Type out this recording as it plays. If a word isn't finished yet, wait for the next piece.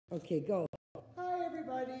Okay, go. Hi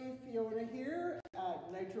everybody, Fiona here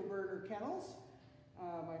at Nitro Burner Kennels.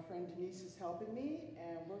 My friend Denise is helping me,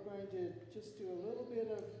 and we're going to just do a little bit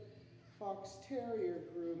of Fox Terrier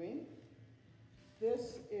grooming.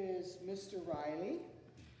 This is Mr. Riley.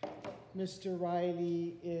 Mr.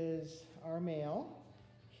 Riley is our male.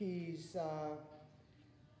 He's a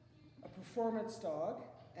performance dog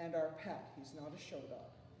and our pet. He's not a show dog.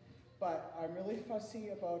 But I'm really fussy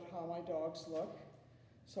about how my dogs look,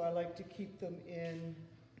 so I like to keep them in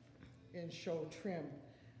show trim.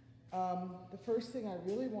 The first thing I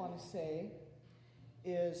really want to say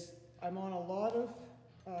is I'm on a lot of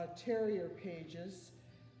terrier pages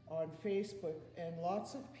on Facebook, and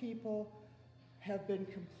lots of people have been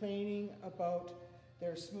complaining about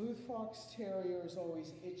their smooth fox terrier is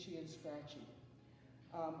always itchy and scratchy.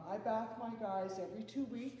 I bath my guys every 2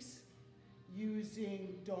 weeks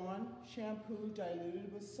using Dawn shampoo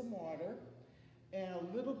diluted with some water and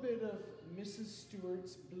a little bit of Mrs.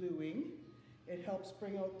 Stewart's bluing. It helps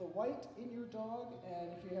bring out the white in your dog, and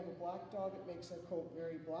if you have a black dog, it makes their coat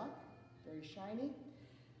very black, very shiny.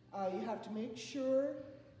 You have to make sure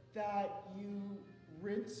that you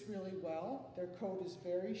rinse really well. Their coat is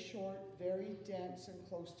very short, very dense, and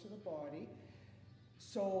close to the body.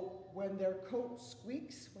 So when their coat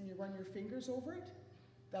squeaks, when you run your fingers over it,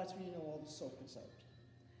 that's when you know all the soap is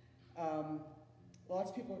out.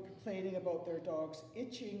 Lots of people are complaining about their dogs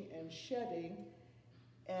itching and shedding,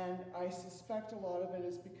 and I suspect a lot of it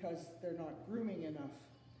is because they're not grooming enough.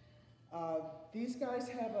 These guys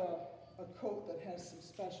have a coat that has some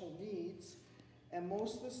special needs, and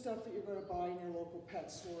most of the stuff that you're going to buy in your local pet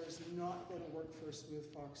store is not going to work for a smooth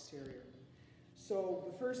fox terrier. So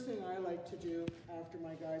the first thing I like to do after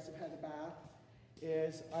my guys have had a bath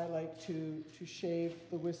is I like to shave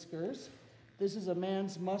the whiskers. This is a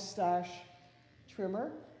man's mustache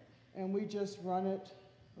trimmer, and we just run it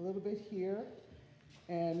a little bit here,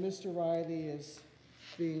 and Mr. Riley is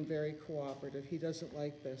being very cooperative. He doesn't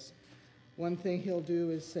like this. One thing he'll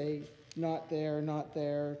do is say, not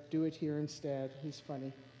there, do it here instead. He's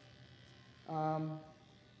funny. And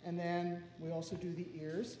then we also do the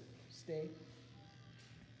ears, stay.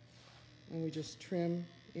 And we just trim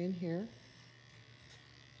in here.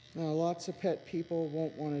 Now, lots of pet people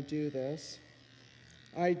won't want to do this.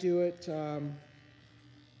 I do it,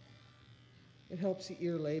 it helps the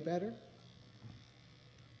ear lay better.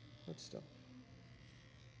 Hold still.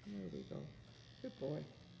 There we go. Good boy.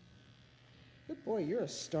 Good boy, you're a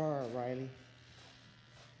star, Riley.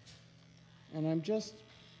 And I'm just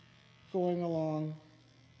going along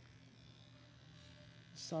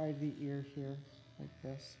the side of the ear here, like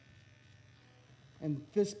this. And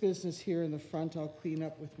this business here in the front, I'll clean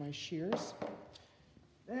up with my shears.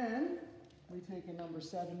 Then we take a number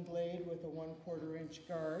 7 blade with a 1/4 inch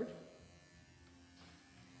guard,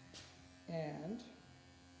 and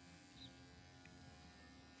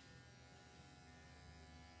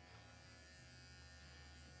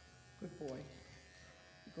good boy.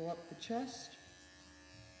 Go up the chest,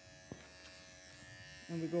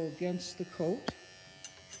 and we go against the coat.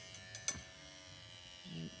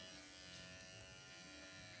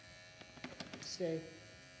 Stay.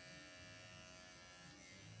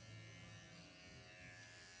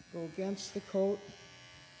 Go against the coat.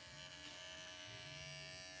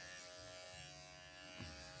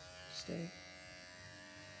 Stay.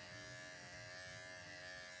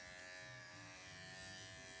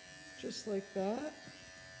 Just like that.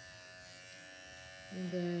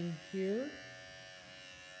 And then here.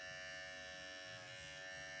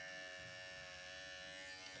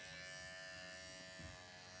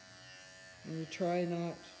 And we try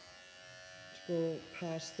not to go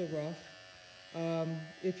past the rough.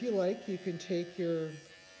 If you like, you can take your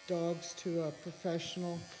dogs to a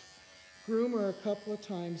professional groomer a couple of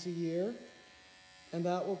times a year, and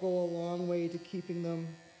that will go a long way to keeping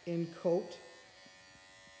them in coat.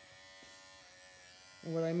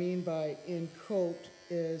 And what I mean by in coat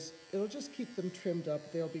is it'll just keep them trimmed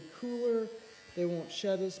up. They'll be cooler, they won't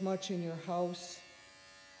shed as much in your house,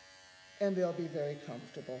 and they'll be very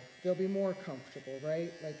comfortable. They'll be more comfortable,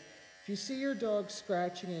 right? Like if you see your dog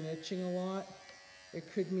scratching and itching a lot, it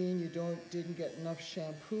could mean you didn't get enough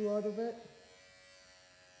shampoo out of it.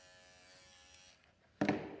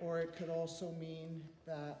 Or it could also mean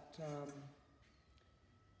that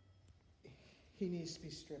he needs to be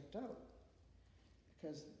stripped out,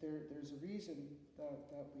 because there's a reason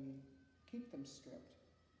that we keep them stripped.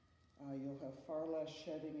 You'll have far less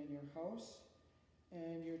shedding in your house,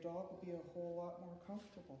 and your dog will be a whole lot more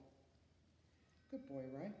comfortable. Good boy,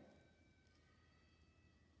 right?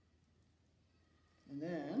 And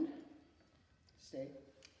then, stay.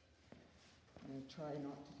 I'm going to try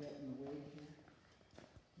not to get in the way here.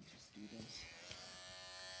 Just do this.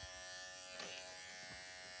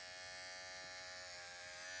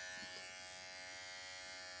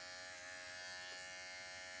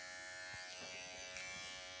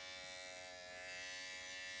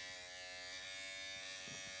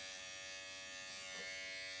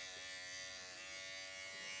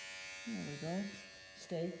 There we go.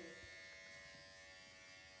 Stay.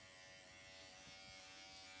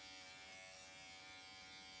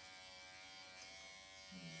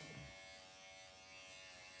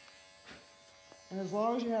 And as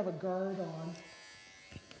long as you have a guard on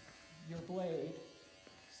your blade,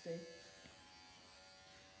 stay.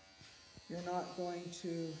 You're not going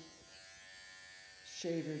to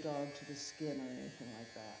shave your dog to the skin or anything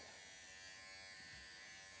like that.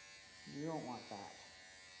 You don't want that.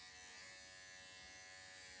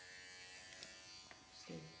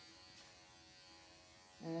 Stay.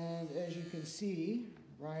 And as you can see,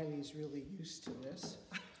 Riley's really used to this.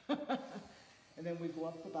 And then we go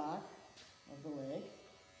up the back of the leg.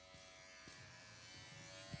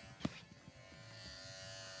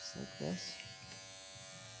 Just like this.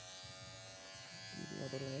 Do the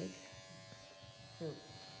other leg. Here,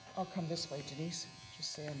 I'll come this way, Denise.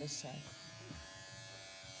 Just stay on this side.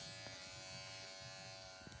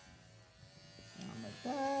 Down like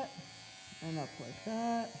that, and up like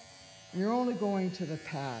that. And you're only going to the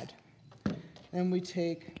pad. Then we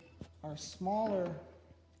take our smaller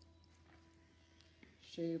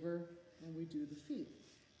shaver and we do the feet.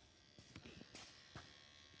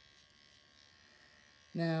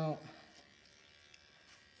 Now,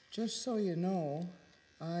 just so you know,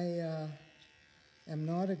 I am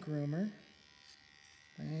not a groomer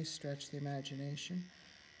by any stretch of the imagination.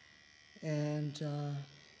 And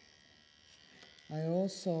I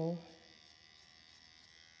also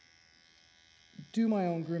do my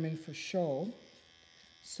own grooming for show.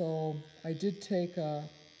 So I did take a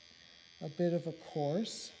bit of a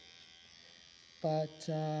course, but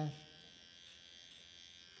the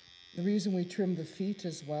reason we trim the feet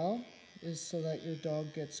as well is so that your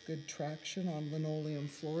dog gets good traction on linoleum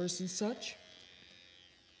floors and such.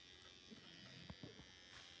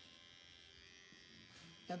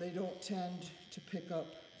 And they don't tend to pick up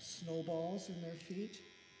snowballs in their feet.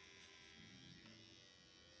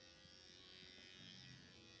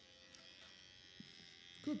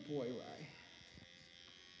 Good boy, Rye.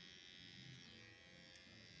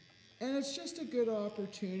 And it's just a good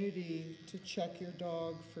opportunity to check your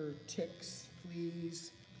dog for ticks,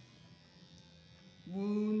 fleas,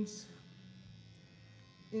 wounds,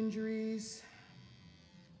 injuries.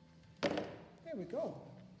 There we go.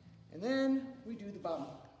 And then we do the bum.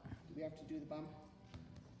 Do we have to do the bum?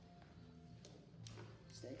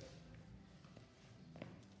 Stay.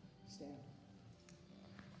 Stand.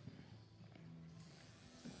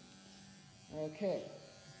 Okay.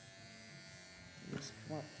 Just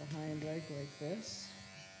come up the hind leg like this.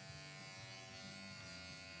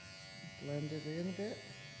 Blend it in a bit.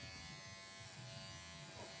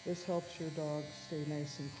 This helps your dog stay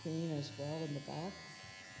nice and clean as well in the back.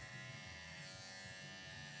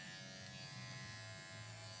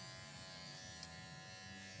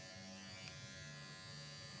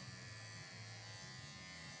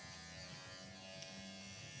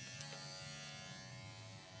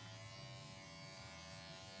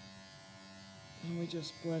 And we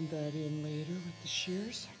just blend that in later with the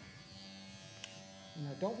shears. Now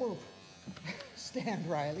don't move. Stand,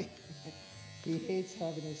 Riley. He hates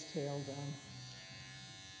having his tail done.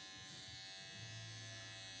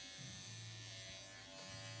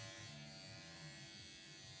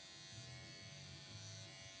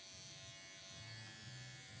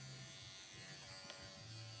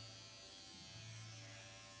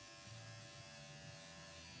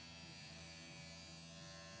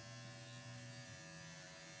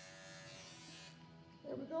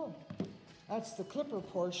 There we go. That's the clipper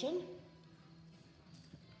portion.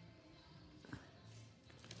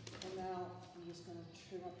 And now I'm just going to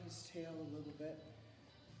trim up his tail a little bit.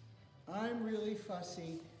 I'm really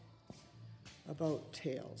fussy about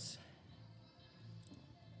tails.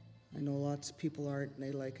 I know lots of people aren't, and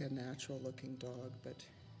they like a natural looking dog, but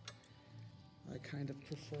I kind of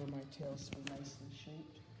prefer my tails to be nicely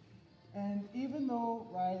shaped. And even though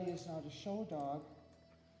Riley is not a show dog,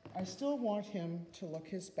 I still want him to look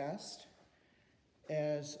his best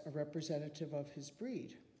as a representative of his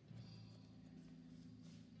breed.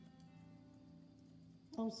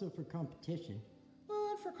 Also for competition. Well,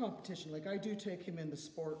 and for competition. Like I do take him in the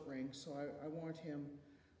sport ring, so I want him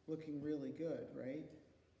looking really good, right?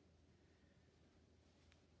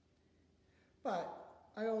 But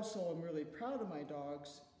I also am really proud of my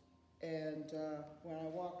dogs And when I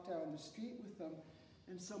walk down the street with them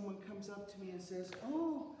and someone comes up to me and says,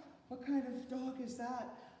 "Oh, what kind of dog is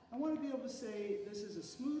that?" I want to be able to say, this is a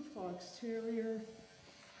smooth fox terrier,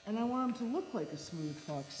 and I want him to look like a smooth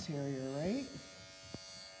fox terrier, right?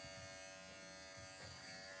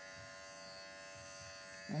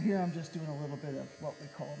 Now here I'm just doing a little bit of what we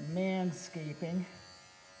call manscaping.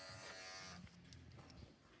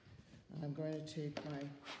 And I'm going to take my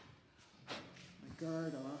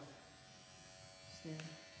guard off. See?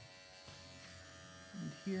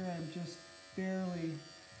 And here I'm just barely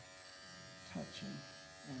touching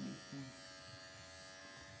anything.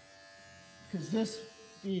 Because this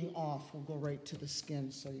being off will go right to the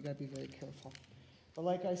skin, so you gotta be very careful. But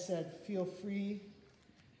like I said, feel free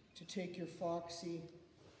to take your Foxy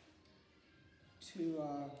to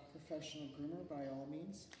a professional groomer by all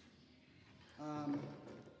means.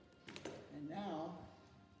 And now,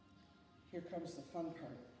 here comes the fun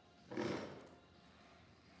part.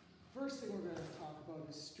 First thing we're going to talk about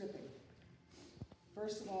is stripping.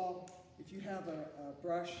 First of all, if you have a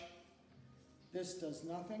brush, this does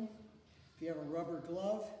nothing. If you have a rubber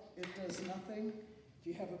glove, it does nothing. If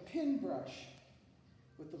you have a pin brush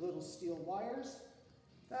with the little steel wires,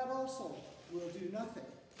 that also will do nothing.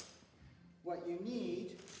 What you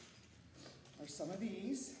need are some of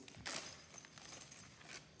these.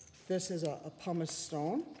 This is a pumice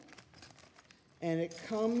stone, and it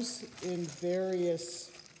comes in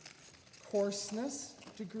various coarseness,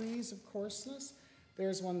 degrees of coarseness.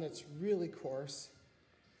 There's one that's really coarse,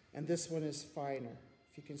 and this one is finer,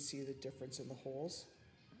 if you can see the difference in the holes.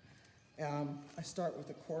 I start with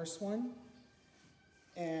a coarse one,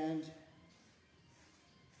 and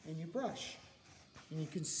you brush, and you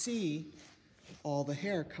can see all the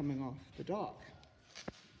hair coming off the dog.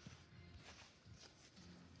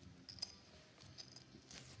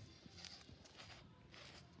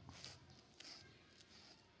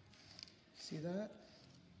 See that?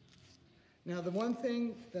 Now the one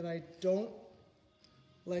thing that I don't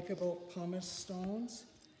like about pumice stones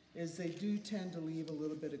is they do tend to leave a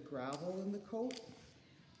little bit of gravel in the coat.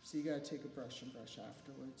 So you gotta take a brush and brush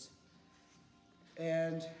afterwards.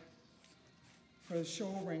 And for the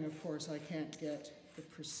show ring, of course, I can't get the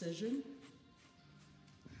precision,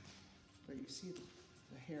 but you see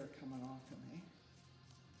the hair coming off of me.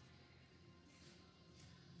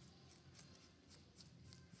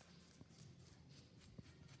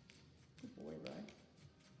 Good boy, right?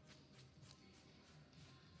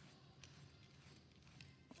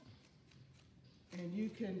 And you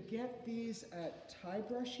can get these at Tie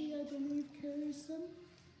Brushy, I believe, carries them.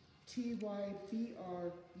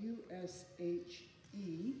 TYBRUSHE,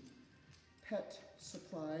 Pet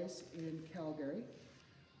Supplies in Calgary.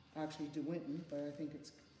 Actually, DeWinton, but I think it's,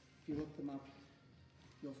 if you look them up,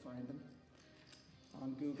 you'll find them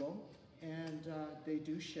on Google. And they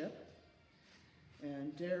do ship.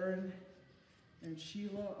 And Darren and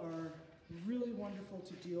Sheila are really wonderful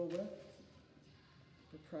to deal with,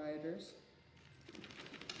 proprietors.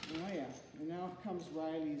 Oh yeah, and now comes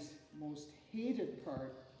Riley's most hated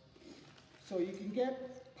part. So you can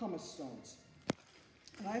get pumice stones.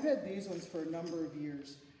 And I've had these ones for a number of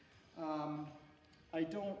years. I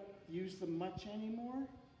don't use them much anymore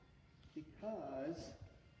because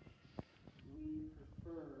we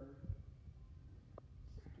prefer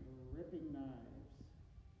stripping knives.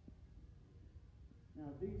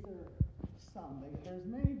 Now these are some, there's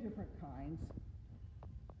many different kinds.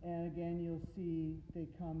 And again, you'll see they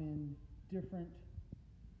come in different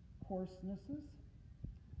coarsenesses,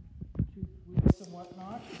 tooth widths and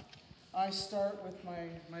whatnot. I start with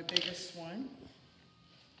my biggest one.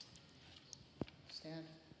 Stand.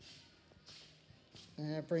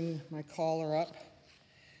 And I bring my collar up.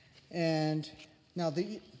 And now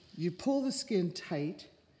you pull the skin tight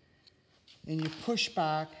and you push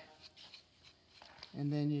back,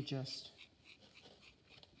 and then you just,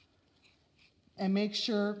 and make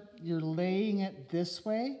sure you're laying it this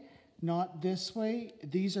way, not this way.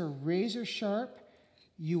 These are razor sharp.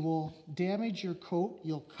 You will damage your coat,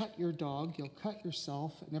 you'll cut your dog, you'll cut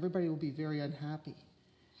yourself, and everybody will be very unhappy.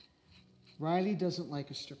 Riley doesn't like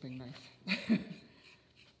a stripping knife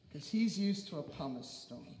because he's used to a pumice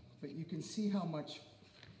stone, but you can see how much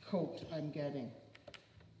coat I'm getting,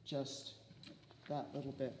 just that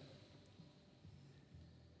little bit.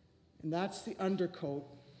 And that's the undercoat,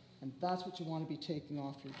 and that's what you want to be taking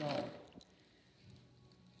off your dog.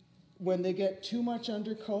 When they get too much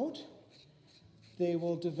undercoat, they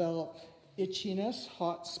will develop itchiness,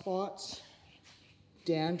 hot spots,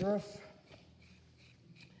 dandruff.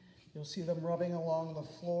 You'll see them rubbing along the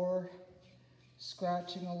floor,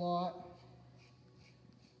 scratching a lot.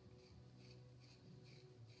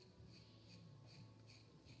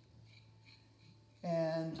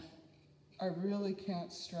 I really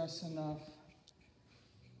can't stress enough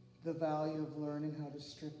the value of learning how to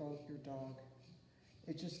strip out your dog.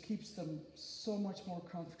 It just keeps them so much more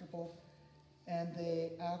comfortable, and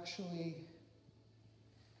they actually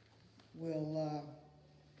will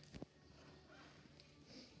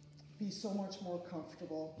be so much more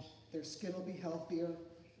comfortable. Their skin will be healthier,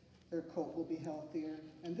 their coat will be healthier,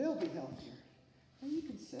 and they'll be healthier. And you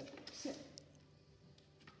can sit, sit,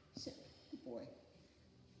 good boy.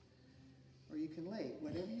 Or you can lay,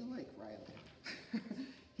 whatever you like, Riley.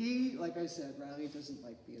 He, like I said, Riley doesn't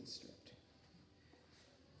like being stripped.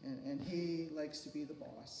 And he likes to be the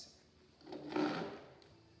boss.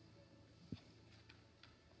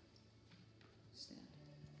 Stand.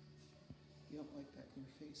 You don't like that in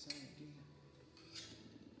your face, either, do you?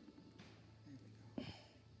 There we go.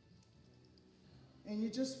 And you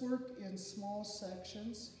just work in small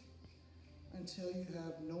sections until you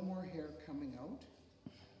have no more hair coming out.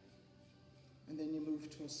 And then you move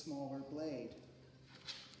to a smaller blade.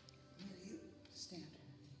 Where are you? Stand.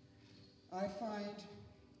 I find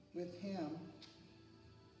with him,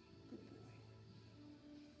 good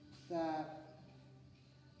boy, that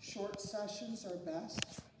short sessions are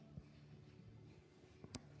best.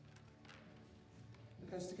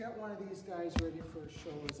 Because to get one of these guys ready for a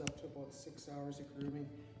show is up to about 6 hours of grooming,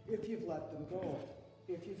 if you've let them go.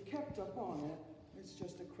 If you've kept up on it, it's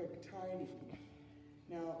just a quick tidy.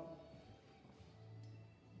 Now,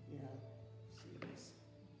 yeah, see this?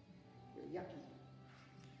 You're yucky.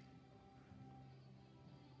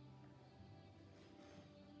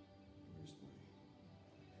 Where's my...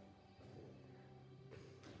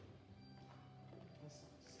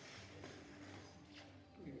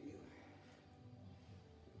 Here, you.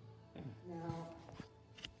 Now,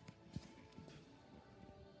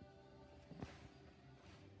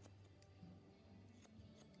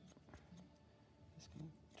 just going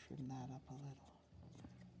to trim that up a little.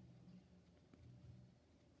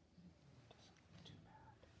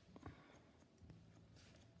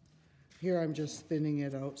 Here I'm just thinning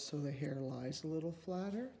it out so the hair lies a little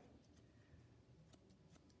flatter.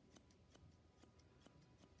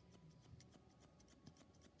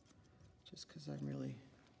 Just because I'm really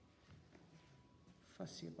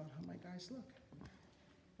fussy about how my guys look.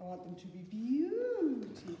 I want them to be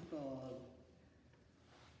beautiful.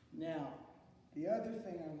 Now, the other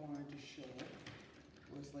thing I wanted to show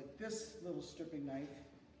was like this little stripping knife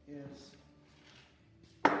is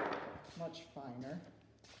much finer.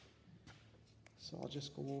 So I'll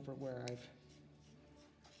just go over where I've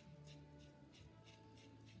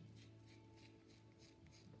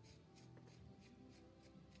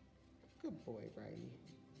good boy, Riley.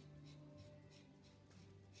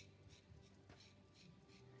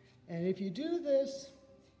 And if you do this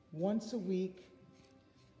once a week,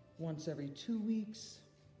 once every 2 weeks,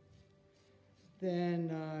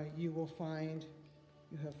 then you will find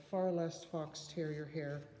you have far less fox terrier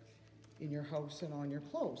hair in your house and on your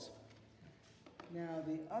clothes. Now,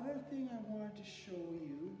 the other thing I wanted to show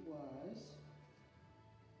you was,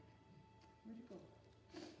 where'd it go?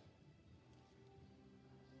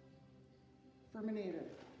 Furminator.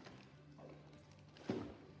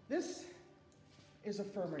 This is a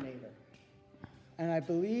Furminator, and I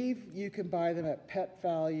believe you can buy them at Pet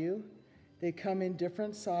Value. They come in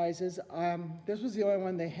different sizes. This was the only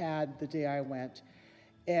one they had the day I went,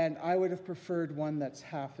 and I would have preferred one that's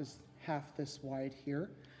half this wide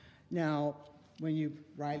here. Now,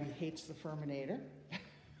 Riley hates the Furminator.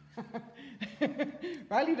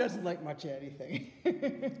 Riley doesn't like much of anything.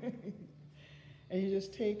 And you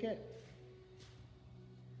just take it.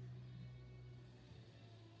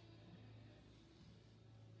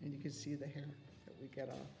 And you can see the hair that we get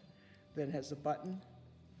off. Then it has a button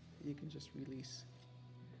that you can just release.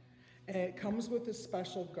 And it comes with a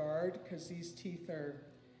special guard because these teeth are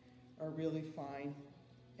really fine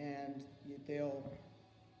and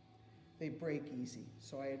they break easy.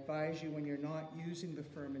 So I advise you when you're not using the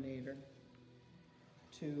Furminator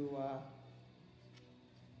to,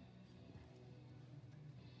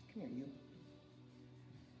 come here you,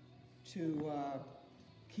 to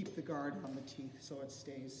keep the guard on the teeth so it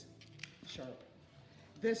stays sharp.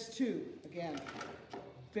 This too, again,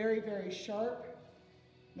 very, very sharp.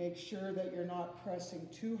 Make sure that you're not pressing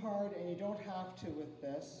too hard, and you don't have to with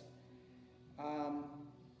this.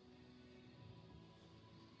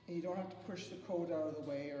 And you don't have to push the coat out of the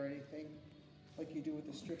way or anything like you do with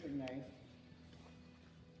the stripping knife.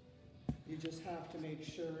 You just have to make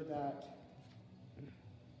sure that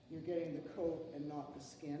you're getting the coat and not the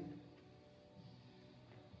skin.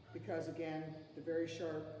 Because again, they're very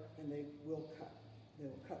sharp and they will cut.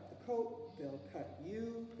 They'll cut the coat, they'll cut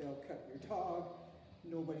you, they'll cut your dog,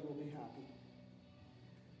 nobody will be happy.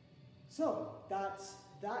 So that's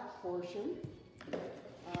that portion.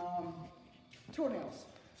 Toenails.